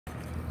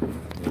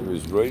It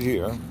was right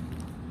here.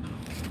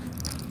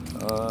 I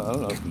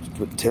don't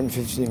know, 10,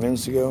 15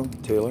 minutes ago,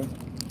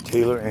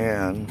 Taylor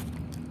Ann,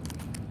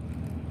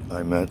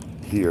 I met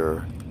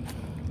here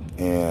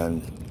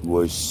and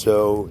was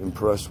so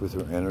impressed with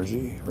her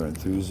energy, her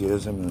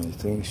enthusiasm, and the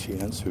things she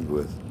answered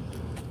with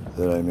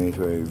that I made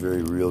her a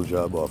very real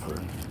job offer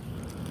to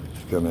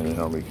come in and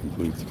help me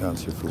complete the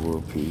concert for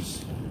world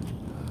peace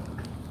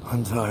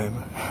on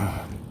time.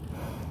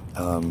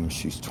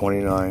 She's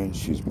 29,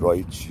 she's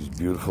bright, she's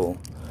beautiful,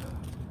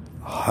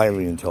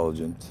 highly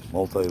intelligent,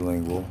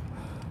 multilingual,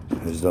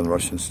 has done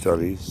Russian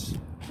studies.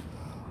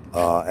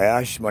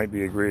 Ash might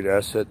be a great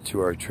asset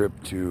to our trip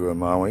to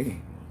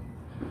Maui.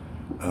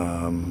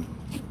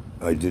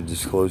 I did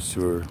disclose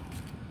to her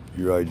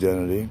your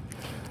identity.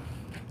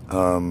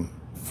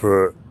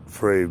 For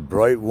a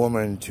bright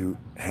woman to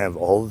have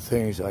all the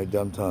things I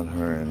dumped on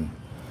her and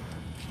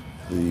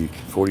the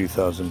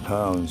 40,000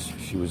 pounds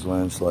she was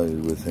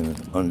landslided within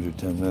under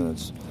 10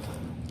 minutes,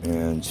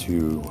 and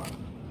to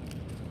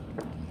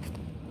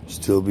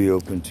still be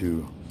open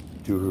to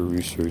do her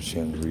research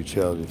and reach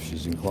out if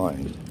she's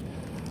inclined.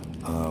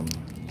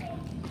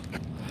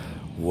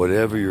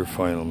 Whatever your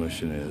final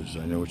mission is,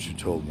 I know what you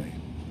told me.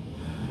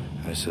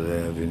 I said,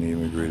 I have an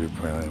immigrated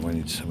plan. I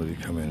need somebody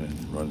to come in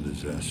and run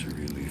disaster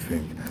relief.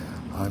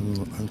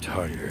 I'm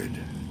tired.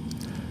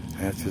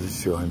 After the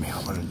show, I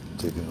want to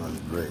take another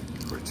break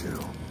or two,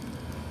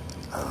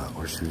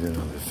 or shoot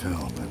another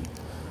film. And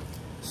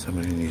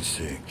somebody needs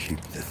to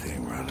keep the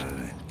thing running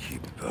and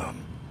keep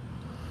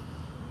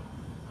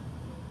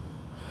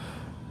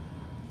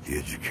the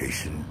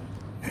education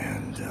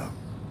and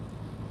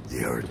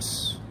the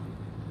arts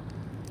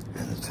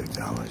and the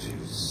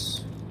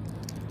technologies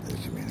and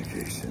the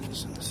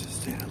communications and the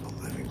sustainable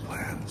living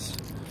plans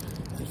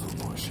and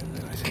full motion.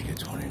 And I think at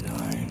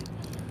 29,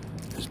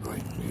 as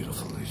bright and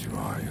beautiful as you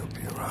are, you'll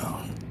be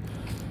around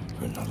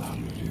for another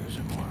 100 years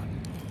or more.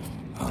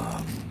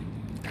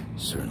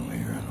 Certainly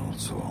you're an old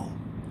soul,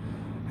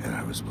 and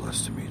I was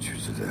blessed to meet you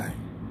today.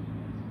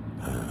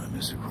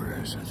 Miss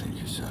Aquarius, I think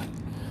you said.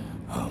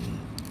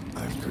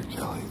 I'm Kurt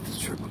Kelly, the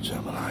triple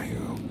Gemini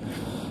who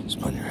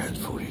spun your head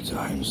 40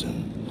 times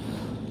and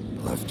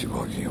left you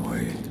walking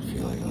away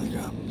feeling like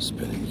a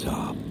spinning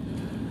top.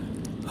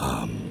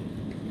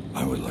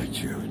 I would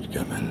like you to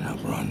come in and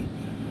help run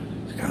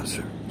the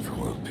concert for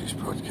World Peace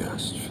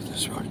broadcast for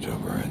this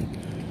October, and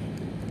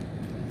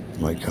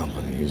my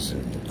companies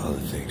and other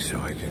things, so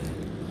I can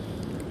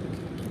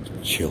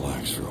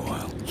chillax for a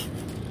while.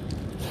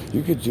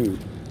 You could do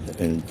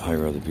and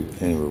hire other people.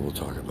 Anyway, we'll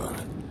talk about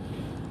it.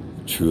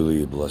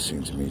 Truly a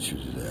blessing to meet you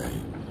today.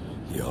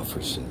 The offer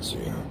is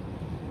sincere.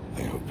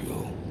 I hope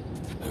you'll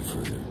have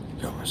further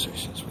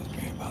conversations with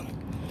me about it.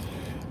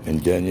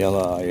 And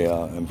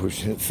Daniela, I'm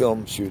pushing a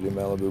film shoot in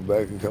Malibu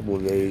back a couple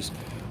of days,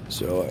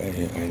 so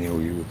I know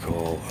you would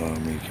call.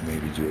 We can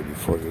maybe do it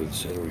before I go to the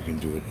set, or we can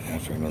do it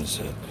after I'm on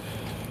set,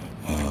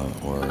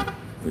 or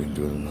we can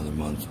do it another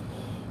month.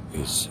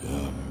 It's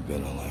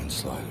been a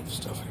landslide of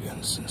stuff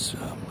again since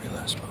we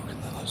last spoke in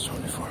the last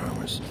 24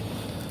 hours.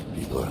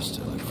 Be blessed.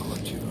 I look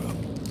forward to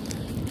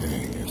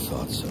hearing your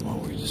thoughts on what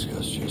we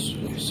discussed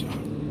yesterday. So,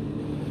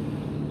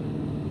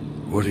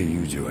 what are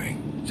you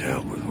doing to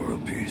help with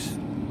world peace?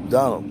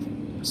 Donald,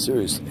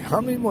 seriously,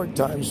 how many more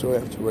times do I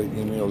have to write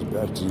emails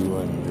back to you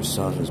and your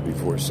sons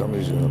before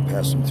somebody's going to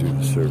pass them through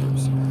the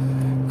servers?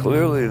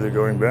 Clearly, they're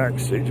going back.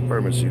 State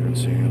Department's even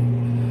seeing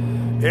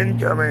them.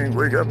 Incoming.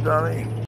 Wake up, Donnie.